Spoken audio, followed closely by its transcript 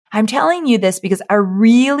I'm telling you this because I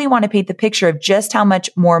really want to paint the picture of just how much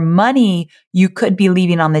more money you could be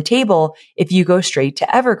leaving on the table if you go straight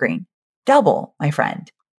to Evergreen. Double, my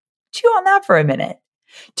friend. Chew on that for a minute.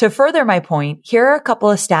 To further my point, here are a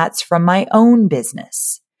couple of stats from my own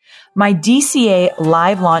business. My DCA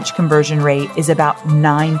live launch conversion rate is about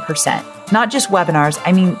 9%. Not just webinars,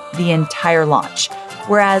 I mean the entire launch.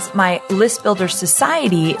 Whereas my List Builder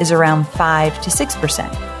Society is around 5 to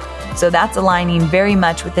 6%. So that's aligning very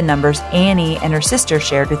much with the numbers Annie and her sister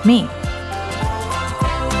shared with me.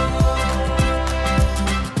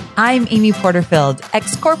 I'm Amy Porterfield,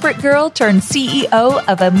 ex-corporate girl turned CEO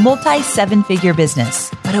of a multi-7-figure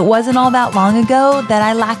business. But it wasn't all that long ago that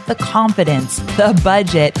I lacked the confidence, the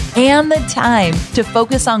budget, and the time to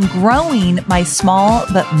focus on growing my small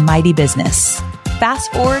but mighty business. Fast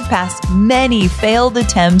forward past many failed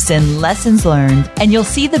attempts and lessons learned, and you'll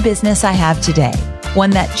see the business I have today.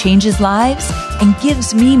 One that changes lives and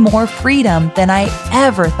gives me more freedom than I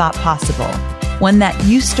ever thought possible. One that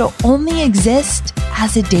used to only exist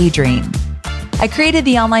as a daydream. I created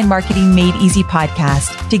the Online Marketing Made Easy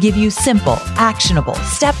podcast to give you simple, actionable,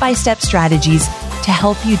 step-by-step strategies to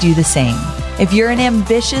help you do the same. If you're an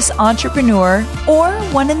ambitious entrepreneur or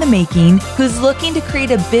one in the making who's looking to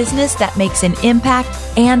create a business that makes an impact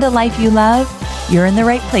and a life you love, you're in the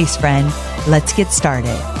right place, friend. Let's get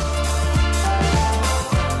started.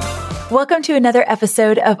 Welcome to another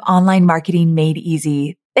episode of Online Marketing Made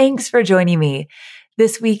Easy. Thanks for joining me.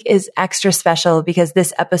 This week is extra special because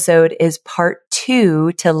this episode is part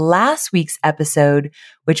 2 to last week's episode,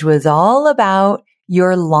 which was all about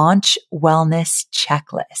your launch wellness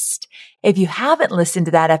checklist. If you haven't listened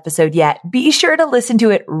to that episode yet, be sure to listen to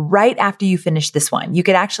it right after you finish this one. You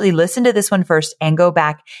could actually listen to this one first and go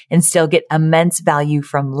back and still get immense value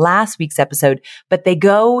from last week's episode, but they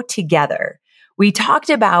go together. We talked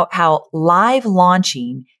about how live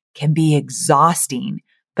launching can be exhausting,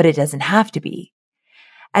 but it doesn't have to be.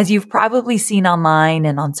 As you've probably seen online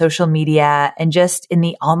and on social media and just in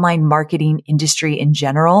the online marketing industry in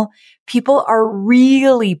general, people are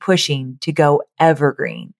really pushing to go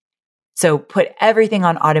evergreen. So put everything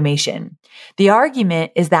on automation. The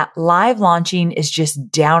argument is that live launching is just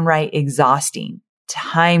downright exhausting,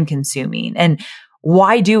 time consuming, and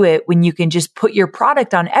why do it when you can just put your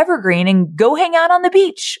product on Evergreen and go hang out on the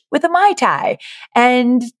beach with a Mai Tai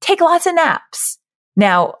and take lots of naps?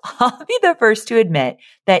 Now, I'll be the first to admit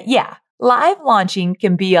that, yeah, live launching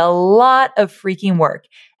can be a lot of freaking work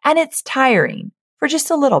and it's tiring for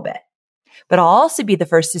just a little bit. But I'll also be the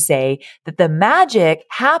first to say that the magic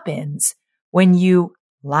happens when you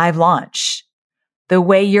live launch. The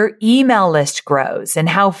way your email list grows and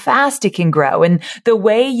how fast it can grow, and the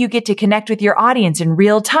way you get to connect with your audience in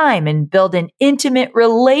real time and build an intimate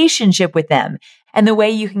relationship with them, and the way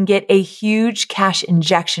you can get a huge cash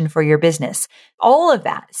injection for your business. All of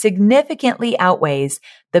that significantly outweighs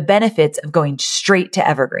the benefits of going straight to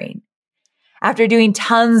Evergreen. After doing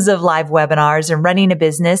tons of live webinars and running a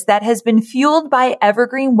business that has been fueled by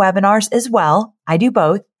Evergreen webinars as well, I do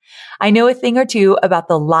both, I know a thing or two about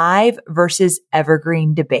the live versus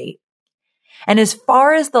evergreen debate. And as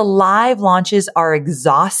far as the live launches are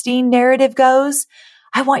exhausting narrative goes,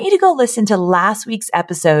 I want you to go listen to last week's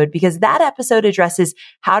episode because that episode addresses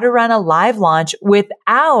how to run a live launch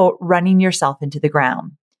without running yourself into the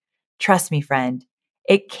ground. Trust me, friend,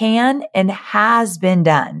 it can and has been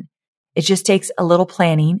done. It just takes a little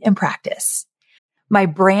planning and practice. My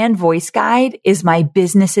brand voice guide is my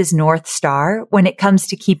business's North Star when it comes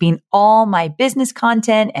to keeping all my business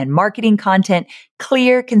content and marketing content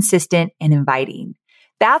clear, consistent, and inviting.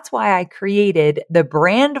 That's why I created the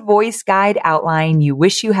Brand Voice Guide Outline You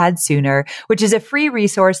Wish You Had Sooner, which is a free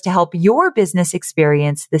resource to help your business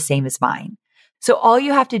experience the same as mine. So all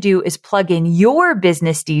you have to do is plug in your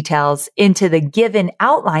business details into the given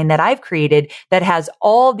outline that I've created that has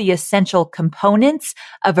all the essential components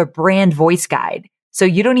of a brand voice guide. So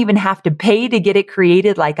you don't even have to pay to get it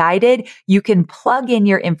created like I did. You can plug in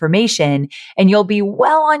your information and you'll be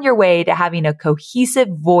well on your way to having a cohesive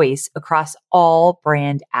voice across all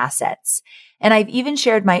brand assets. And I've even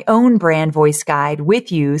shared my own brand voice guide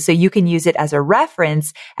with you so you can use it as a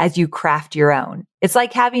reference as you craft your own. It's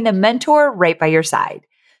like having a mentor right by your side.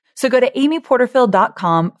 So go to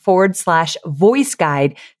amyporterfield.com/voice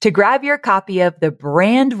guide to grab your copy of the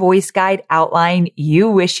Brand Voice Guide Outline You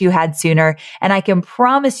Wish You Had Sooner. And I can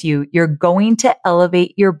promise you, you're going to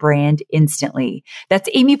elevate your brand instantly. That's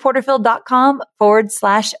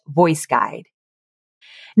amyporterfield.com/voice guide.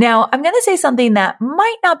 Now, I'm going to say something that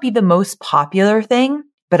might not be the most popular thing,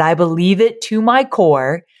 but I believe it to my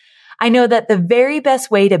core. I know that the very best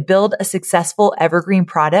way to build a successful evergreen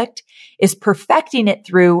product is perfecting it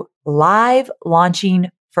through live launching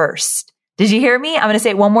first. Did you hear me? I'm going to say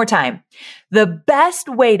it one more time. The best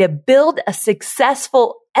way to build a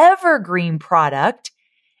successful evergreen product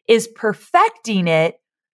is perfecting it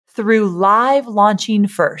through live launching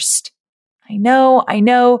first. I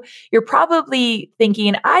know. You're probably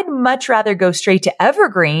thinking, I'd much rather go straight to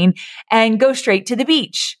evergreen and go straight to the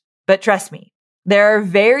beach. But trust me, there are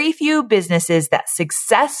very few businesses that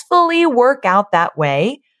successfully work out that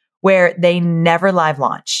way where they never live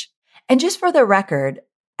launch. And just for the record,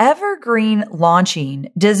 evergreen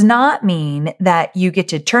launching does not mean that you get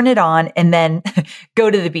to turn it on and then go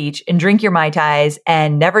to the beach and drink your Mai Tais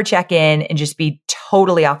and never check in and just be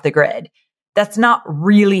totally off the grid. That's not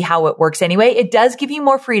really how it works anyway. It does give you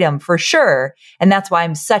more freedom for sure. And that's why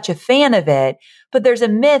I'm such a fan of it. But there's a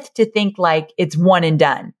myth to think like it's one and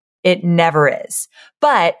done. It never is.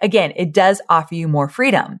 But again, it does offer you more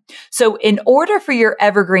freedom. So in order for your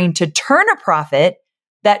evergreen to turn a profit,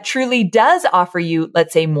 that truly does offer you,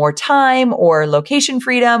 let's say, more time or location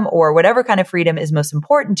freedom or whatever kind of freedom is most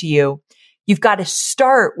important to you, you've got to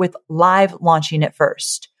start with live launching it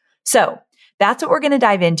first. So that's what we're going to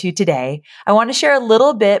dive into today. I want to share a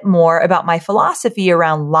little bit more about my philosophy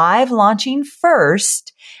around live launching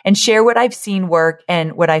first and share what I've seen work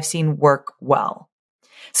and what I've seen work well.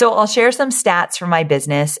 So I'll share some stats from my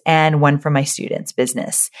business and one from my students'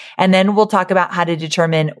 business. And then we'll talk about how to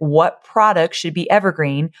determine what products should be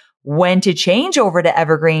evergreen, when to change over to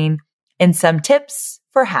evergreen, and some tips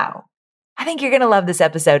for how. I think you're going to love this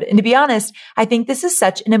episode. And to be honest, I think this is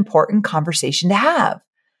such an important conversation to have.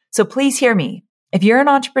 So please hear me. If you're an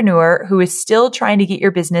entrepreneur who is still trying to get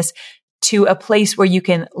your business to a place where you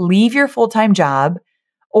can leave your full-time job,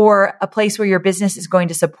 or a place where your business is going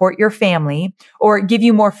to support your family or give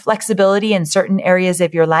you more flexibility in certain areas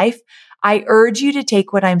of your life, I urge you to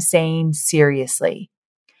take what I'm saying seriously.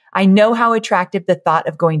 I know how attractive the thought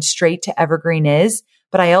of going straight to evergreen is,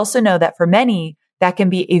 but I also know that for many, that can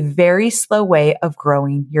be a very slow way of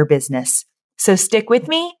growing your business. So stick with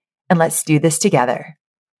me and let's do this together.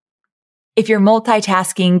 If you're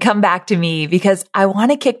multitasking, come back to me because I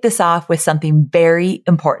want to kick this off with something very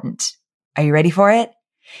important. Are you ready for it?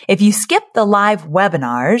 If you skip the live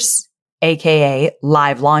webinars, aka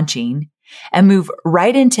live launching, and move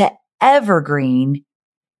right into evergreen,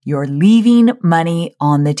 you're leaving money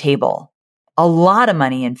on the table. A lot of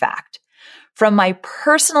money, in fact. From my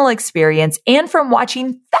personal experience and from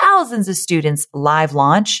watching thousands of students live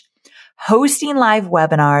launch, hosting live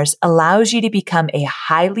webinars allows you to become a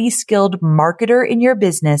highly skilled marketer in your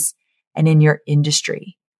business and in your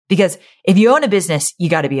industry. Because if you own a business, you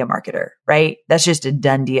got to be a marketer, right? That's just a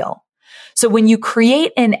done deal. So when you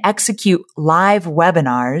create and execute live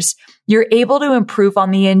webinars, you're able to improve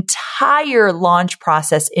on the entire launch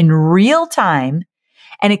process in real time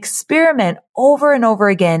and experiment over and over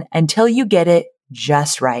again until you get it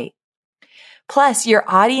just right. Plus, your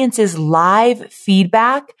audience's live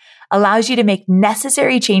feedback allows you to make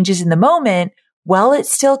necessary changes in the moment while it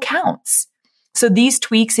still counts. So these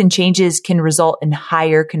tweaks and changes can result in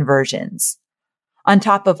higher conversions. On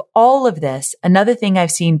top of all of this, another thing I've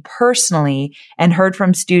seen personally and heard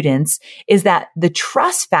from students is that the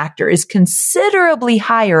trust factor is considerably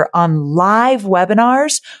higher on live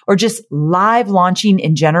webinars or just live launching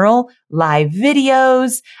in general, live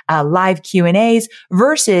videos, live Q&As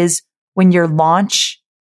versus when your launch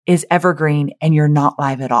is evergreen and you're not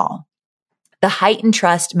live at all. The heightened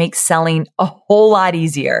trust makes selling a whole lot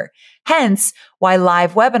easier. Hence, why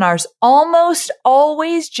live webinars almost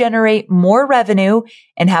always generate more revenue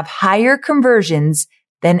and have higher conversions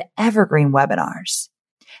than evergreen webinars.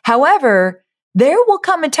 However, there will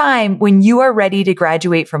come a time when you are ready to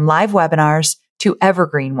graduate from live webinars to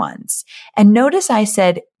evergreen ones. And notice I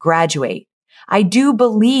said graduate. I do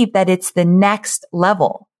believe that it's the next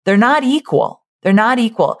level. They're not equal.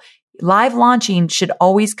 Live launching should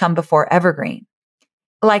always come before evergreen.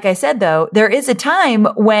 Like I said, though, there is a time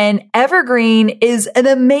when evergreen is an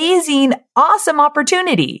amazing, awesome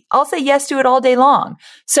opportunity. I'll say yes to it all day long.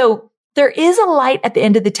 So there is a light at the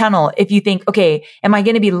end of the tunnel if you think, okay, am I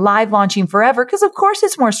going to be live launching forever? Because of course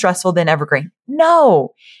it's more stressful than evergreen.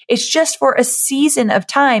 No, it's just for a season of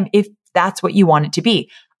time if that's what you want it to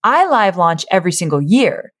be. I live launch every single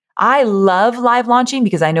year. I love live launching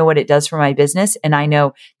because I know what it does for my business. And I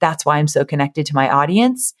know that's why I'm so connected to my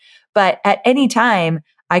audience. But at any time,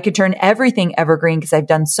 I could turn everything evergreen because I've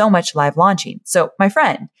done so much live launching. So my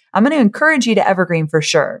friend, I'm going to encourage you to evergreen for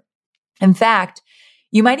sure. In fact,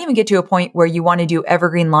 you might even get to a point where you want to do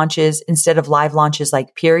evergreen launches instead of live launches,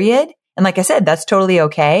 like period. And like I said, that's totally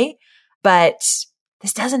okay. But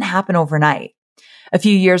this doesn't happen overnight. A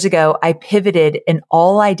few years ago, I pivoted and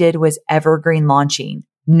all I did was evergreen launching.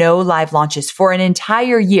 No live launches for an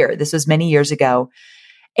entire year. This was many years ago.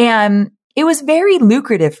 And it was very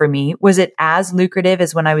lucrative for me. Was it as lucrative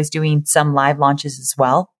as when I was doing some live launches as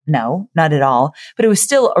well? No, not at all. But it was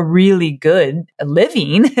still a really good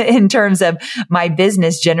living in terms of my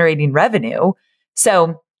business generating revenue.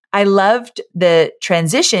 So I loved the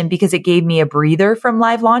transition because it gave me a breather from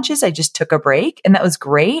live launches. I just took a break and that was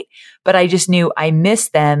great, but I just knew I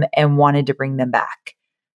missed them and wanted to bring them back.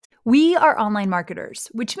 We are online marketers,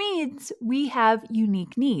 which means we have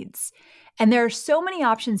unique needs. And there are so many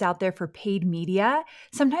options out there for paid media.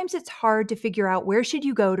 Sometimes it's hard to figure out where should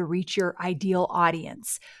you go to reach your ideal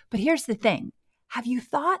audience. But here's the thing. Have you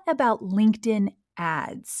thought about LinkedIn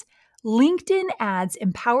ads? LinkedIn ads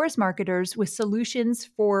empowers marketers with solutions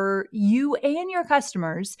for you and your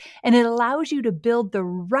customers, and it allows you to build the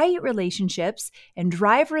right relationships and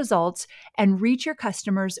drive results and reach your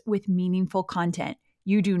customers with meaningful content.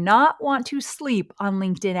 You do not want to sleep on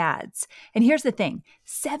LinkedIn ads. And here's the thing,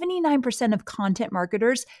 79% of content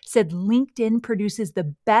marketers said LinkedIn produces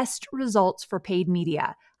the best results for paid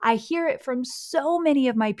media. I hear it from so many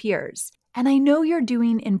of my peers. And I know you're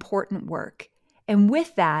doing important work. And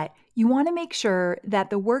with that, you want to make sure that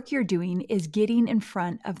the work you're doing is getting in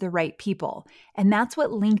front of the right people. And that's what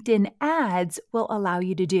LinkedIn ads will allow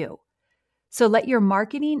you to do. So let your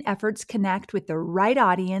marketing efforts connect with the right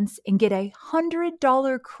audience and get a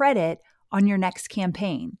 $100 credit on your next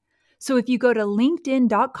campaign. So if you go to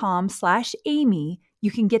linkedin.com/Amy,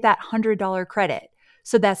 you can get that $100 credit.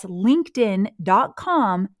 So that's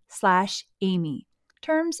linkedin.com/Amy.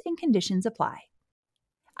 Terms and conditions apply.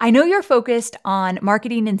 I know you're focused on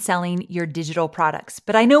marketing and selling your digital products,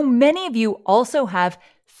 but I know many of you also have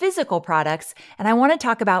physical products, and I want to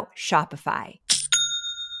talk about Shopify.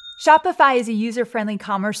 Shopify is a user-friendly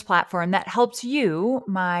commerce platform that helps you,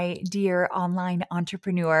 my dear online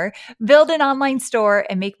entrepreneur, build an online store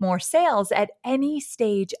and make more sales at any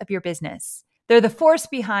stage of your business. They're the force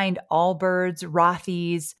behind Allbirds,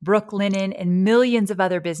 Rothy's, Brooklinen, and millions of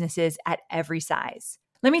other businesses at every size.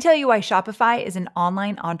 Let me tell you why Shopify is an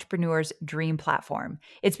online entrepreneur's dream platform.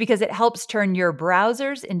 It's because it helps turn your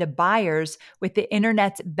browsers into buyers with the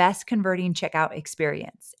internet's best converting checkout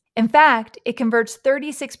experience. In fact, it converts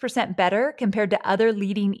 36% better compared to other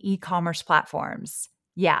leading e-commerce platforms.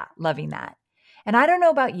 Yeah, loving that. And I don't know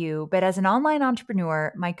about you, but as an online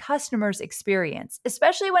entrepreneur, my customers' experience,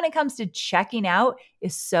 especially when it comes to checking out,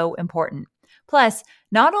 is so important. Plus,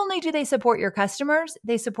 not only do they support your customers,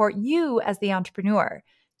 they support you as the entrepreneur.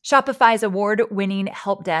 Shopify's award-winning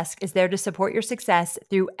help desk is there to support your success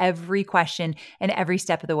through every question and every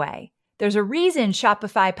step of the way. There's a reason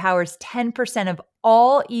Shopify powers 10% of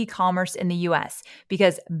all e-commerce in the US,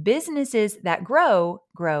 because businesses that grow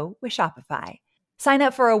with Shopify. Sign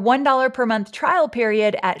up for a $1 per month trial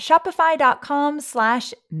period at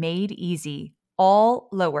shopify.com/madeeasy, all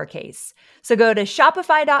lowercase. So go to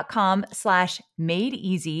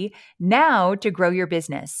shopify.com/madeeasy now to grow your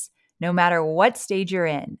business, no matter what stage you're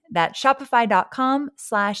in. That's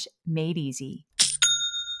shopify.com/madeeasy.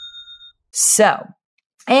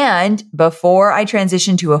 And before I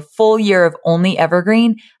transitioned to a full year of only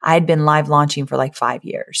Evergreen, I'd been live launching for like 5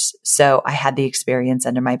 years. So I had the experience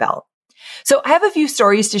under my belt. So I have a few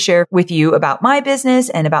stories to share with you about my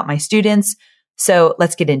business and about my students. So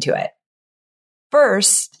let's get into it.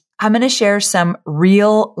 First, I'm going to share some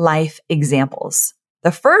real life examples.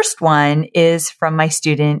 The first one is from my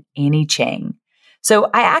student, Annie Chang.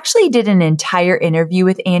 So I actually did an entire interview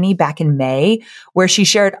with Annie back in May, where she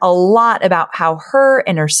shared a lot about how her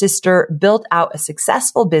and her sister built out a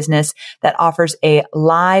successful business that offers a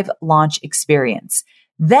live launch experience,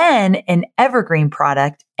 then an evergreen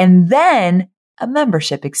product, and then a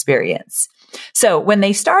membership experience. So when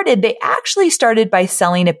they actually started by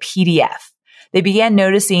selling a PDF. They began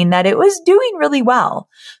noticing that it was doing really well.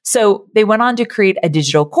 So they went on to create a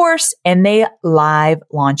digital course and they live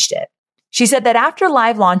launched it. She said that after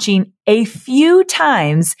live launching a few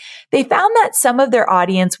times, they found that some of their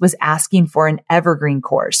audience was asking for an evergreen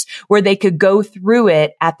course where they could go through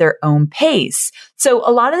it at their own pace. So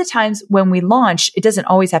a lot of the times when we launch, it doesn't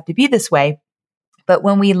always have to be this way, but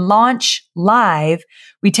when we launch live,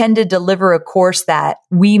 we tend to deliver a course that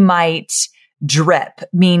we might drip,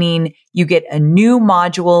 meaning you get a new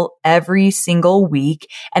module every single week.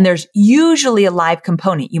 And there's usually a live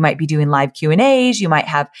component. You might be doing live Q&As. You might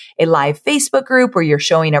have a live Facebook group where you're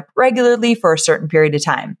showing up regularly for a certain period of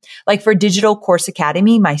time. Like for Digital Course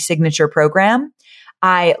Academy, my signature program,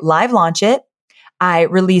 I live launch it. I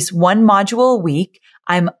release one module a week.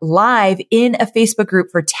 I'm live in a Facebook group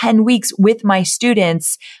for 10 weeks with my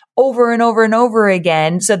students over and over and over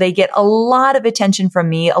again. So they get a lot of attention from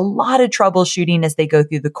me, a lot of troubleshooting as they go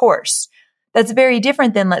through the course. That's very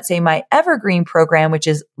different than, let's say, my Evergreen program, which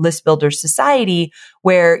is List Builder Society,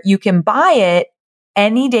 where you can buy it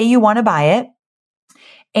any day you want to buy it.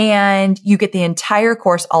 And you get the entire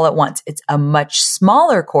course all at once. It's a much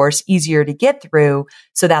smaller course, easier to get through.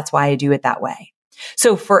 So that's why I do it that way.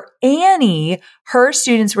 So for Annie, her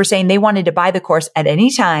students were saying they wanted to buy the course at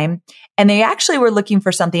any time, and they actually were looking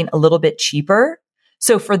for something a little bit cheaper.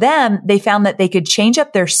 So for them, they found that they could change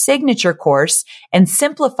up their signature course and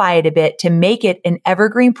simplify it a bit to make it an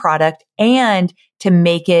Evergreen product and to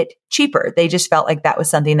make it cheaper. They just felt like that was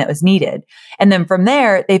something that was needed. And then from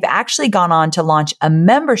there, they've actually gone on to launch a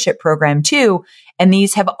membership program too. And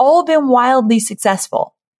these have all been wildly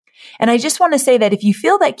successful. And I just want to say that if you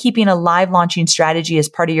feel that keeping a live launching strategy as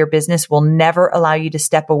part of your business will never allow you to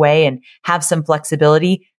step away and have some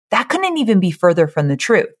flexibility, that couldn't even be further from the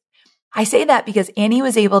truth. I say that because Annie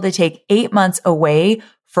was able to take 8 months away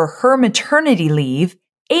for her maternity leave.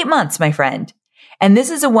 8 months, my friend. And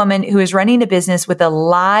this is a woman who is running a business with a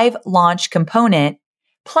live launch component,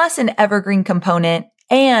 plus an Evergreen component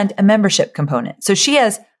and a membership component. So she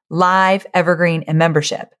has live, Evergreen, and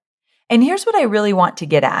membership. And here's what I really want to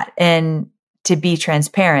get at. And to be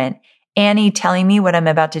transparent, Annie telling me what I'm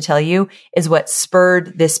about to tell you is what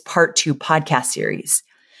spurred this part 2 podcast series.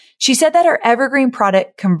 She said that her Evergreen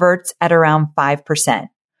product converts at around 5%,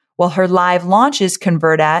 while her live launches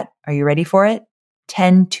convert at, are you ready for it?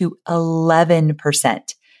 10 to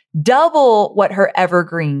 11%, double what her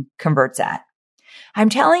Evergreen converts at. I'm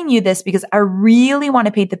telling you this because I really want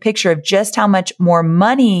to paint the picture of just how much more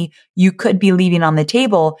money you could be leaving on the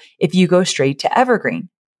table if you go straight to Evergreen.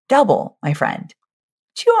 Double, my friend.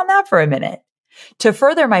 Chew on that for a minute. To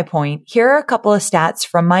further my point, here are a couple of stats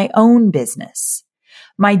from my own business.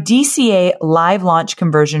 My DCA live launch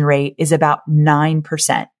conversion rate is about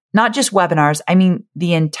 9%. Not just webinars, I mean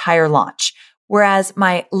the entire launch. Whereas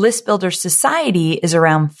my List Builder Society is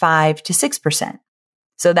around 5 to 6%.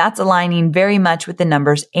 So that's aligning very much with the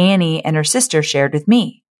numbers Annie and her sister shared with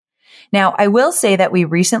me. Now, I will say that we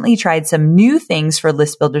recently tried some new things for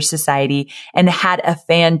List Builder Society and had a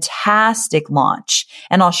fantastic launch.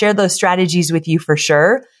 And I'll share those strategies with you for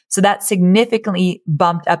sure. So that significantly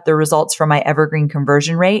bumped up the results for my Evergreen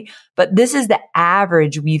conversion rate. But this is the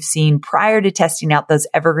average we've seen prior to testing out those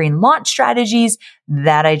Evergreen launch strategies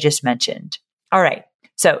that I just mentioned. All right.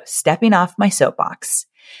 So stepping off my soapbox.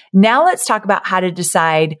 Now let's talk about how to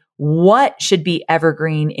decide what should be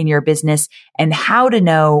Evergreen in your business and how to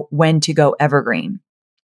know when to go Evergreen.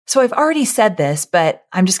 So I've already said this, but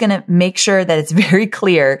I'm just going to make sure that it's very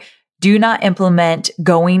clear. Do not implement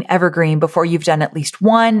going Evergreen before you've done at least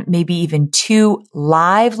 1, maybe even 2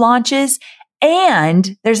 live launches.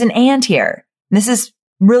 And there's an and here. This is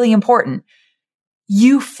really important.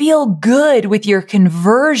 You feel good with your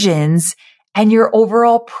conversions and your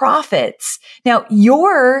overall profits. Now,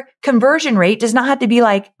 your conversion rate does not have to be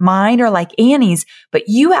like mine or like Annie's, but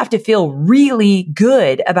you have to feel really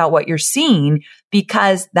good about what you're seeing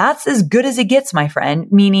because that's as good as it gets, my friend,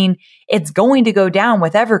 meaning it's going to go down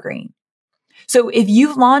with Evergreen. So if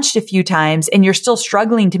you've launched a few times and you're still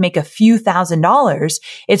struggling to make a few $1,000s,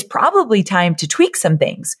 it's probably time to tweak some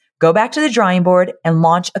things. Go back to the drawing board and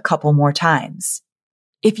launch a couple more times.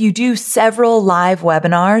 If you do several live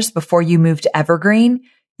webinars before you move to Evergreen,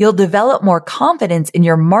 you'll develop more confidence in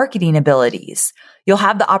your marketing abilities. You'll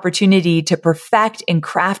have the opportunity to perfect and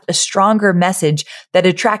craft a stronger message that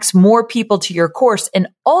attracts more people to your course and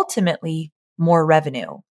ultimately more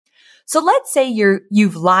revenue. So let's say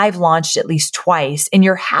you've live launched at least twice and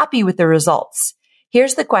you're happy with the results.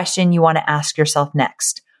 Here's the question you want to ask yourself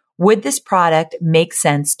next. Would this product make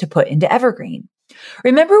sense to put into Evergreen?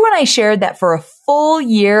 Remember when I shared that for a full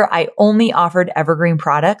year, I only offered Evergreen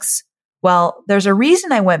products? Well, there's a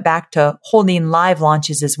reason I went back to holding live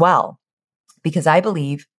launches as well, because I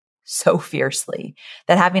believe so fiercely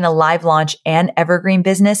that having a live launch and Evergreen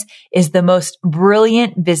business is the most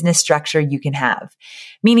brilliant business structure you can have.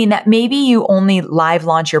 Meaning that maybe you only live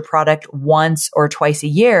launch your product once or twice a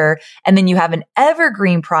year, and then you have an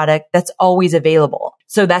Evergreen product that's always available.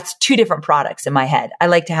 So that's 2 different products in my head. I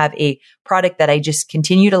like to have a product that I just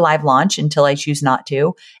continue to live launch until I choose not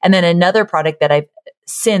to, and then another product that I've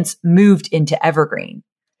since moved into Evergreen.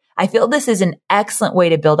 I feel this is an excellent way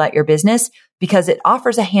to build out your business because it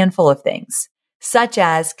offers a handful of things, such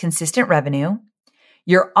as consistent revenue.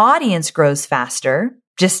 Your audience grows faster.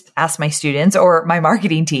 Just ask my students or my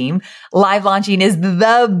marketing team. Live launching is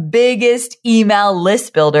the biggest email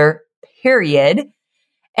list builder, period.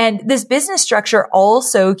 And this business structure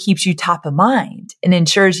also keeps you top of mind and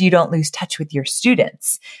ensures you don't lose touch with your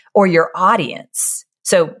students or your audience.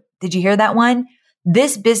 So did you hear that one?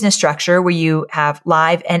 This business structure where you have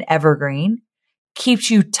live and evergreen keeps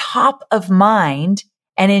you top of mind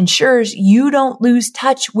and ensures you don't lose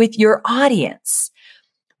touch with your audience.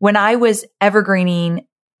 When I was evergreening,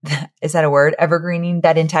 is that a word? Evergreening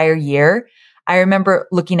that entire year, I remember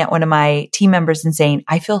looking at one of my team members and saying,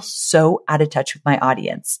 I feel so out of touch with my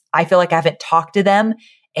audience. I feel like I haven't talked to them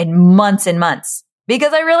in months and months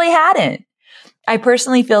because I really hadn't. I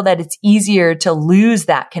personally feel that it's easier to lose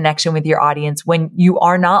that connection with your audience when you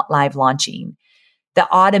are not live launching. The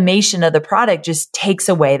automation of the product just takes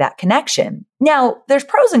away that connection. Now, there's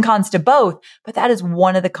pros and cons to both, but that is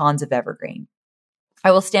one of the cons of Evergreen. I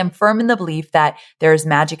will stand firm in the belief that there is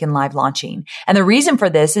magic in live launching. And the reason for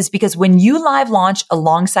this is because when you live launch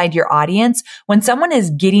alongside your audience, when someone is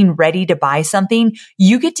getting ready to buy something,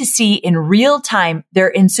 you get to see in real time their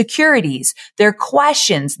insecurities, their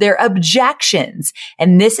questions, their objections.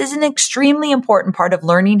 And this is an extremely important part of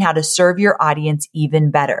learning how to serve your audience even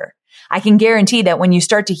better. I can guarantee that when you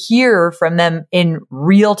start to hear from them in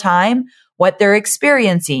real time, what they're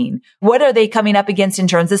experiencing, what are they coming up against in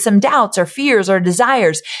terms of some doubts or fears or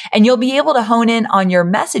desires, and you'll be able to hone in on your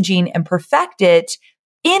messaging and perfect it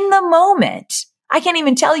in the moment. I can't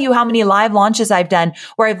even tell you how many live launches I've done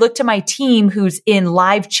where I've looked to my team who's in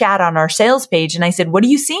live chat on our sales page and I said, what are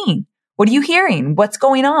you seeing? What are you hearing? What's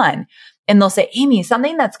going on? And they'll say, Amy,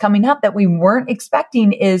 something that's coming up that we weren't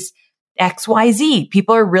expecting is XYZ.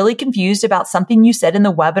 People are really confused about something you said in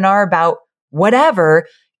the webinar about whatever.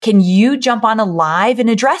 Can you jump on a live and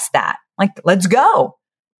address that? Like, let's go.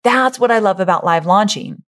 That's what I love about live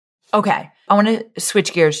launching. Okay. I want to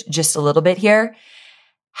switch gears just a little bit here.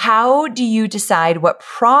 How do you decide what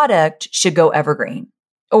product should go evergreen?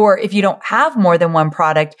 Or if you don't have more than one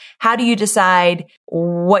product, how do you decide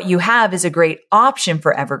what you have is a great option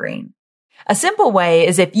for evergreen? A simple way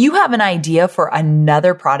is if you have an idea for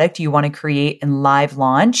another product you want to create and live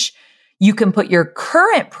launch, you can put your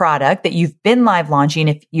current product that you've been live launching,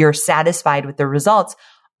 if you're satisfied with the results,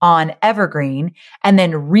 on Evergreen and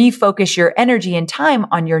then refocus your energy and time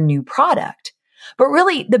on your new product. But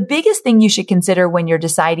really, the biggest thing you should consider when you're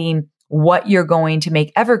deciding what you're going to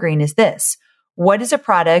make Evergreen is this. What is a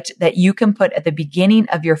product that you can put at the beginning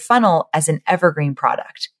of your funnel as an Evergreen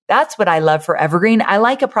product? That's what I love for Evergreen. I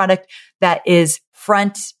like a product that is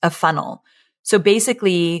front of funnel. So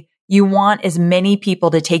basically, you want as many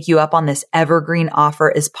people to take you up on this evergreen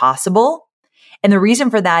offer as possible. And the reason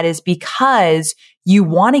for that is because you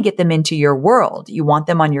want to get them into your world. You want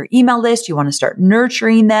them on your email list. You want to start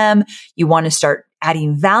nurturing them. You want to start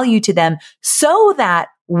adding value to them so that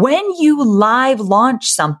when you live launch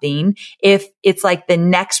something, if it's like the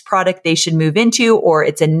next product they should move into, or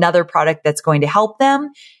it's another product that's going to help them,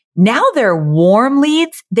 now they're warm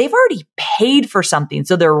leads. They've already paid for something.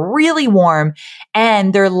 So they're really warm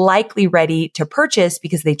and they're likely ready to purchase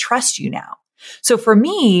because they trust you now. So for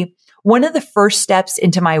me, one of the first steps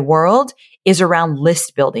into my world is around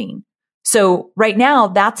list building. So right now,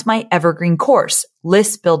 that's my evergreen course,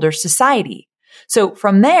 List Builder Society. So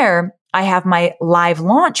from there, I have my live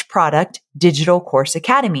launch product, Digital Course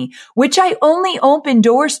Academy, which I only open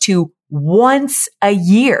doors to once a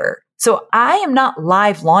year. So I am not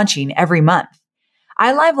live launching every month.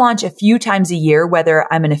 I live launch a few times a year,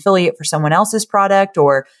 whether I'm an affiliate for someone else's product,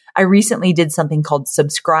 or I recently did something called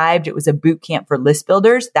Subscribed. It was a boot camp for list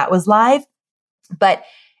builders that was live, but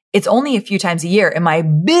it's only a few times a year. And my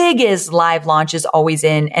biggest live launch is always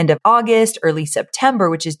in end of August, early September,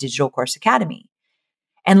 which is Digital Course Academy.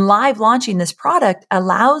 And live launching this product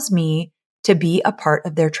allows me to be a part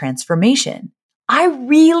of their transformation. I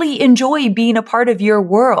really enjoy being a part of your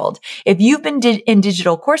world. If you've been in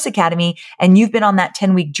Digital Course Academy and you've been on that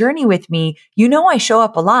 10-week journey with me, you know I show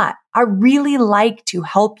up a lot. I really like to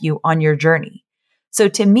help you on your journey. So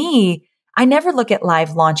to me, I never look at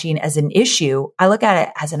live launching as an issue. I look at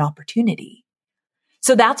it as an opportunity.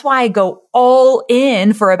 So that's why I go all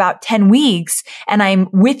in for about 10 weeks and I'm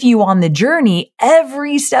with you on the journey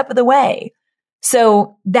every step of the way.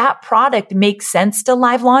 So that product makes sense to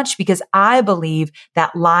live launch because I believe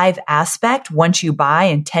that live aspect, once you buy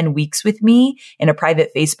in 10 weeks with me in a private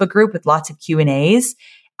Facebook group with lots of Q&As,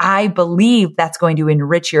 I believe that's going to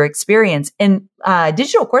enrich your experience. And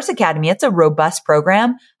Digital Course Academy, it's a robust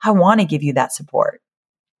program. I want to give you that support.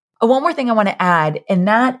 One more thing I want to add, and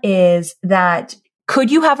that is that could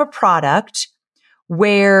you have a product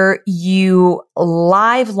where you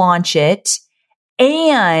live launch it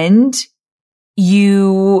and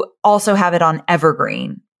you also have it on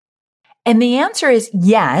Evergreen? And the answer is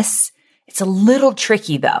yes, It's a little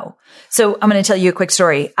tricky though. So I'm going to tell you a quick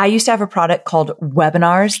story. I used to have a product called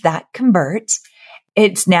Webinars That Convert.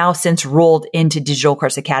 It's now since rolled into Digital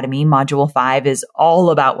Course Academy. Module 5 is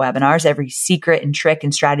all about webinars, every secret and trick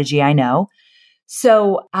and strategy I know.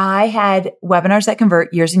 So I had Webinars That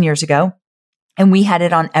Convert years and years ago, and we had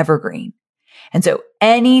it on Evergreen. And so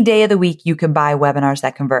any day of the week, you can buy Webinars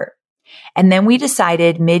That Convert. And then we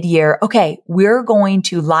decided mid-year, okay, we're going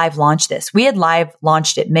to live launch this. We had live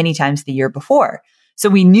launched it many times the year before. So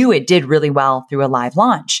we knew it did really well through a live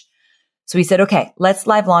launch. So we said, okay, let's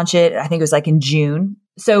live launch it. I think it was like in June.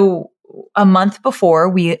 So a month before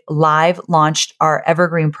we live launched our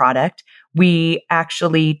Evergreen product, we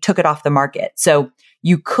actually took it off the market. So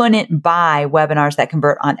you couldn't buy Webinars That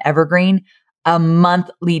Convert on Evergreen a month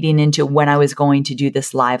leading into when I was going to do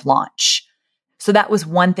this live launch. So that was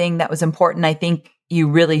one thing that was important. I think you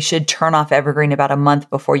really should turn off Evergreen about a month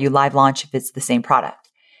before you live launch if it's the same product.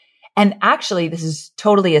 And actually, this is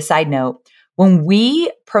totally a side note. When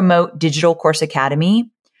we promote Digital Course Academy,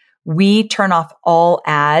 we turn off all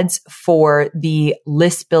ads for the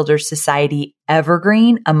List Builder Society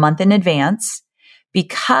Evergreen a month in advance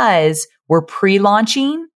because we're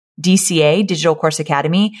pre-launching DCA, Digital Course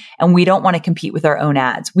Academy, and we don't want to compete with our own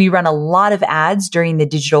ads. We run a lot of ads during the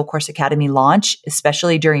Digital Course Academy launch,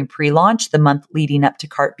 especially during pre-launch, the month leading up to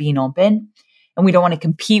cart being open. And we don't want to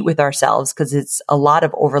compete with ourselves because it's a lot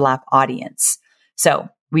of overlap audience. So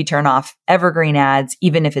we turn off Evergreen ads,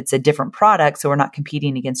 even if it's a different product. So we're not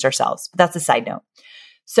competing against ourselves. But that's a side note.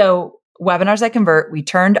 So Webinars That Convert, we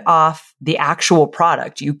turned off the actual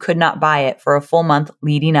product. You could not buy it for a full month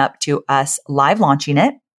leading up to us live launching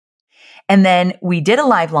it. And then we did a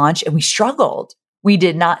live launch and we struggled. We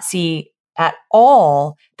did not see at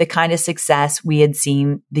all the kind of success we had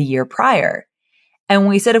seen the year prior. And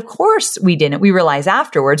we said, of course we didn't. We realized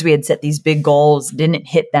afterwards we had set these big goals, didn't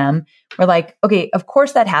hit them. We're like, okay, of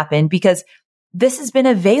course that happened because this has been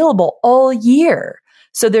available all year.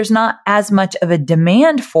 So there's not as much of a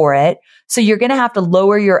demand for it. So you're going to have to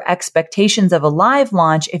lower your expectations of a live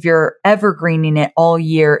launch if you're evergreening it all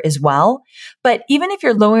year as well. But even if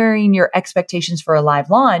you're lowering your expectations for a live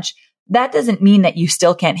launch, that doesn't mean that you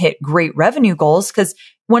still can't hit great revenue goals, because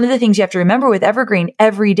one of the things you have to remember with Evergreen,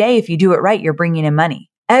 every day, if you do it right, you're bringing in money.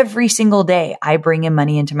 Every single day, I bring in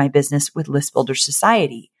money into my business with List Builder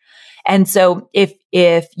Society. And so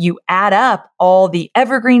if you add up all the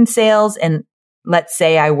Evergreen sales, and let's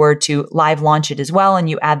say I were to live launch it as well, and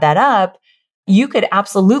you add that up, you could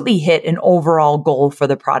absolutely hit an overall goal for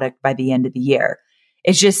the product by the end of the year.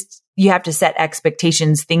 It's just, you have to set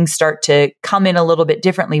expectations. Things start to come in a little bit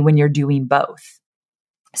differently when you're doing both.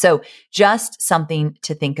 So just something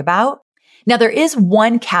to think about. Now, there is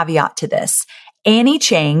one caveat to this. Annie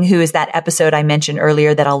Chang, who is that episode I mentioned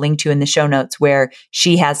earlier that I'll link to in the show notes, where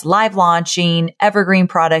she has live launching, Evergreen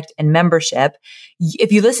product, and membership.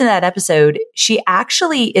 If you listen to that episode, she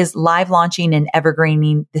actually is live launching and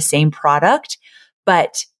evergreening the same product,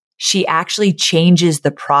 but she actually changes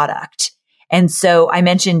the product. And so I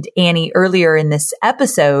mentioned Annie earlier in this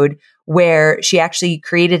episode, where she actually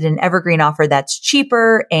created an Evergreen offer that's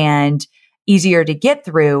cheaper and easier to get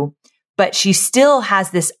through. But she still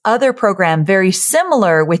has this other program very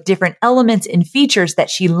similar with different elements and features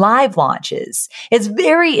that she live launches. It's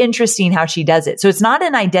very interesting how she does it. So it's not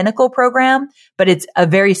an identical program, but it's a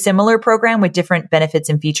very similar program with different benefits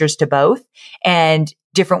and features to both and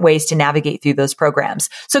different ways to navigate through those programs.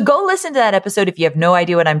 So go listen to that episode if you have no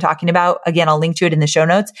idea what I'm talking about. Again, I'll link to it in the show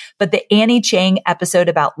notes. But the Annie Chang episode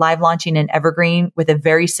about live launching an Evergreen with a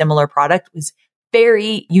very similar product was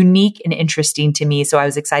very unique and interesting to me. So I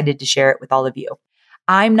was excited to share it with all of you.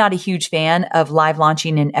 I'm not a huge fan of live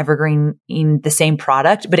launching and evergreen in the same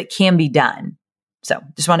product, but it can be done. So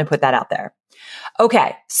just want to put that out there.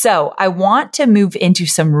 Okay. So I want to move into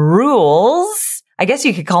some rules. I guess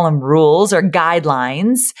you could call them rules or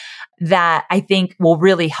guidelines that I think will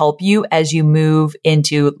really help you as you move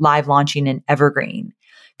into live launching an evergreen.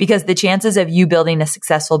 Because the chances of you building a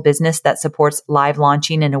successful business that supports live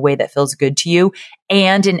launching in a way that feels good to you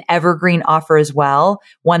and an evergreen offer as well,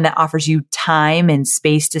 one that offers you time and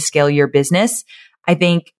space to scale your business, I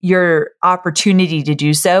think your opportunity to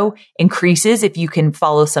do so increases if you can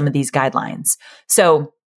follow some of these guidelines.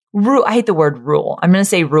 So rule, I hate the word rule. I'm going to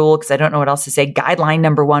say rule because I don't know what else to say. Guideline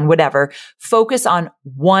number one, whatever. Focus on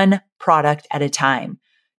one product at a time.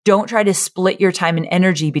 Don't try to split your time and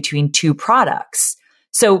energy between two products.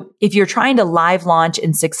 So if you're trying to live launch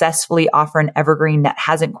and successfully offer an evergreen that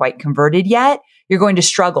hasn't quite converted yet, you're going to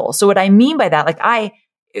struggle. So what I mean by that,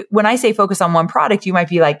 when I say focus on one product, you might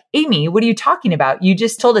be like, Amy, what are you talking about? You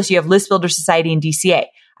just told us you have List Builder Society and DCA.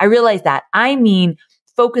 I realize that. I mean,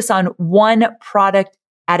 focus on one product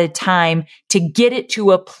at a time to get it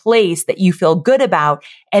to a place that you feel good about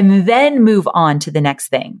and then move on to the next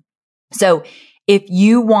thing. So if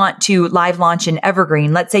you want to live launch an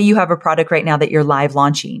Evergreen, let's say you have a product right now that you're live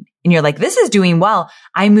launching and you're like, this is doing well.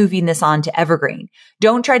 I'm moving this on to Evergreen.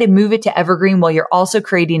 Don't try to move it to Evergreen while you're also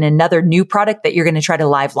creating another new product that you're going to try to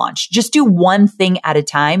live launch. Just do one thing at a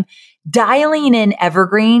time. Dialing in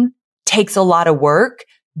Evergreen takes a lot of work.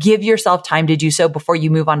 Give yourself time to do so before you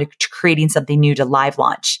move on to creating something new to live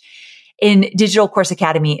launch. In Digital Course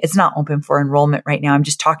Academy, it's not open for enrollment right now. I'm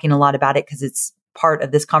just talking a lot about it because it's part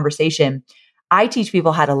of this conversation. I teach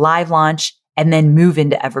people how to live launch and then move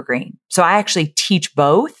into Evergreen. So I actually teach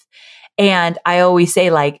both. And I always say,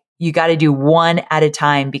 like, you got to do one at a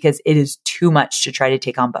time because it is too much to try to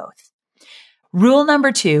take on both. Rule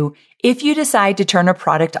number 2, if you decide to turn a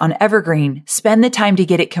product on Evergreen, spend the time to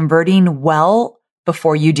get it converting well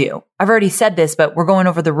before you do. I've already said this, but we're going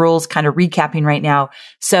over the rules, kind of recapping right now.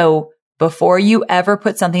 So before you ever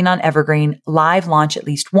put something on Evergreen, live launch at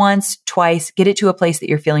least once, twice, get it to a place that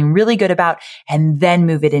you're feeling really good about, and then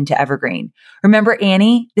move it into Evergreen. Remember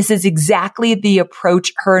Annie? This is exactly the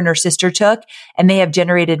approach her and her sister took, and they have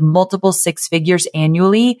generated multiple 6 figures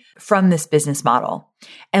annually from this business model.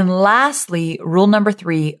 And lastly, rule number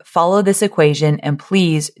 3, follow this equation, and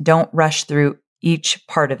please don't rush through each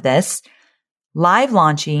part of this. Live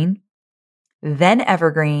launching, then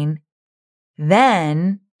Evergreen,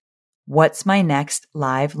 then what's my next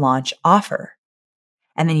live launch offer?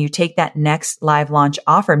 And then you take that next live launch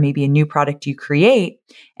offer, maybe a new product you create,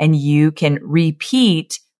 and you can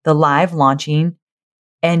repeat the live launching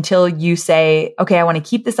until you say, okay, I want to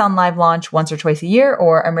keep this on live launch once or twice a year,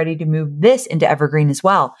 or I'm ready to move this into Evergreen as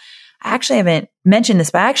well. I actually haven't mentioned this,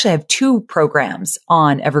 but I actually have 2 programs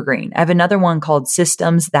on Evergreen. I have another one called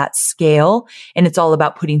Systems That Scale, and it's all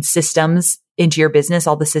about putting systems into your business,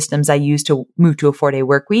 all the systems I use to move to a 4-day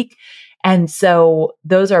work week. And so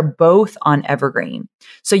those are both on Evergreen.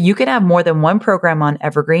 So you can have more than one program on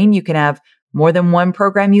Evergreen. You can have more than one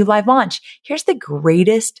program you live launch. Here's the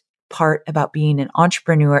greatest part about being an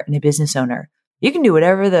entrepreneur and a business owner. You can do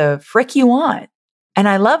whatever the frick you want. And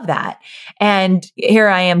I love that. And here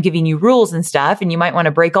I am giving you rules and stuff, and you might want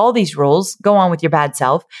to break all these rules. Go on with your bad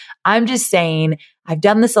self. I'm just saying I've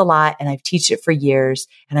done this a lot and I've taught it for years,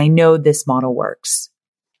 and I know this model works.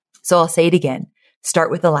 So I'll say it again.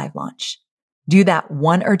 Start with a live launch. Do that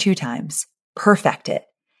 1 or 2 times. Perfect it.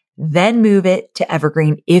 Then move it to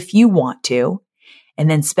Evergreen if you want to, and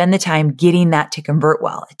then spend the time getting that to convert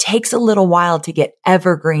well. It takes a little while to get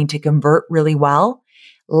Evergreen to convert really well.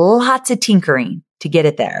 Lots of tinkering to get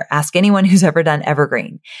it there. Ask anyone who's ever done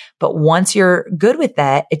Evergreen. But once you're good with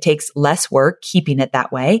that, it takes less work keeping it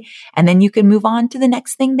that way. And then you can move on to the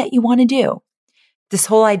next thing that you want to do. This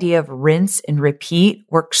whole idea of rinse and repeat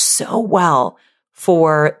works so well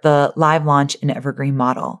for the live launch and Evergreen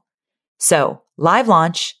model. So live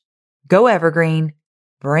launch, go Evergreen,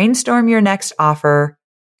 brainstorm your next offer,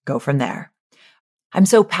 go from there. I'm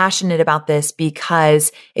so passionate about this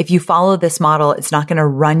because if you follow this model, it's not going to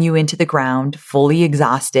run you into the ground fully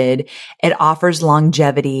exhausted. It offers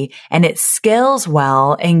longevity and it scales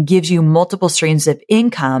well and gives you multiple streams of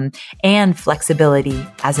income and flexibility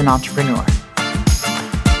as an entrepreneur.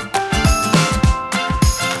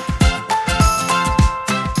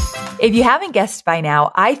 If you haven't guessed by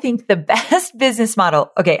now, I think the best business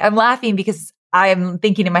model, okay, I'm laughing because I'm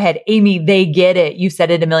thinking in my head, Amy, they get it. You said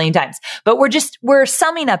it a million times, but we're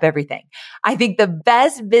summing up everything. I think the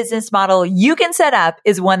best business model you can set up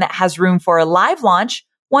is one that has room for a live launch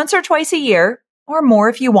once or twice a year, or more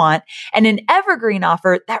if you want, and an evergreen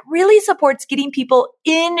offer that really supports getting people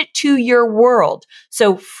into your world.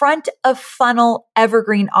 So front of funnel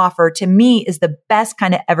evergreen offer to me is the best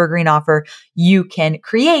kind of evergreen offer you can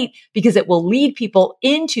create because it will lead people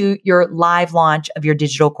into your live launch of your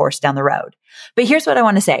digital course down the road. But here's what I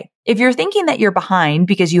want to say. If you're thinking that you're behind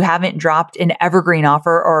because you haven't dropped an evergreen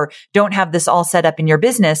offer or don't have this all set up in your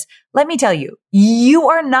business, let me tell you, you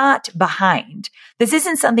are not behind. This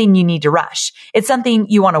isn't something you need to rush. It's something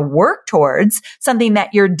you want to work towards, something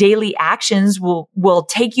that your daily actions will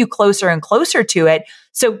take you closer and closer to it.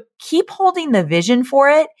 So keep holding the vision for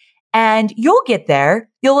it and you'll get there.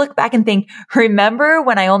 You'll look back and think, remember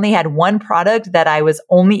when I only had one product that I was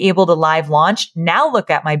only able to live launch? Now look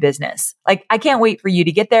at my business. Like, I can't wait for you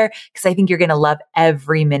to get there because I think you're going to love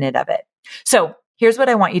every minute of it. So here's what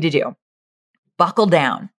I want you to do. Buckle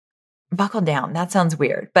down. Buckle down. That sounds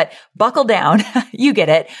weird, but buckle down. You get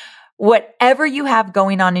it. Whatever you have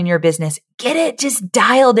going on in your business, get it just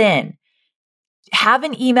dialed in. Have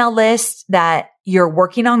an email list that you're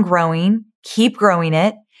working on growing. Keep growing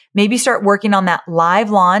it. maybe start working on that live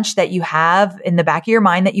launch that you have in the back of your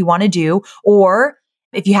mind that you want to do. Or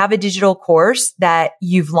if you have a digital course that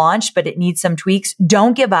you've launched, but it needs some tweaks,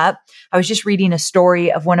 don't give up. I was just reading a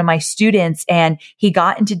story of one of my students, and he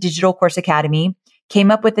got into Digital Course Academy,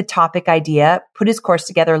 came up with a topic idea, put his course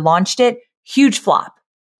together, launched it, huge flop.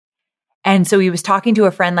 And so he was talking to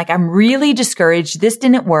a friend, like, I'm really discouraged. This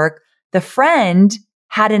didn't work. The friend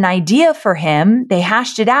had an idea for him. They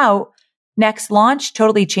hashed it out. Next launch,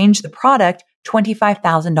 totally changed the product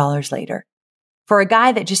 $25,000 later for a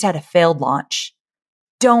guy that just had a failed launch.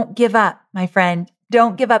 Don't give up, my friend.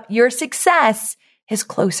 Don't give up. Your success is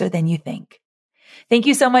closer than you think. Thank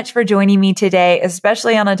you so much for joining me today,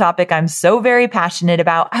 especially on a topic I'm so very passionate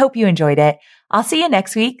about. I hope you enjoyed it. I'll see you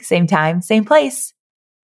next week, same time, same place.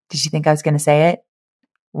 Did you think I was going to say it?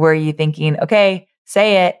 Were you thinking, okay,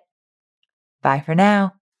 say it? Bye for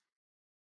now.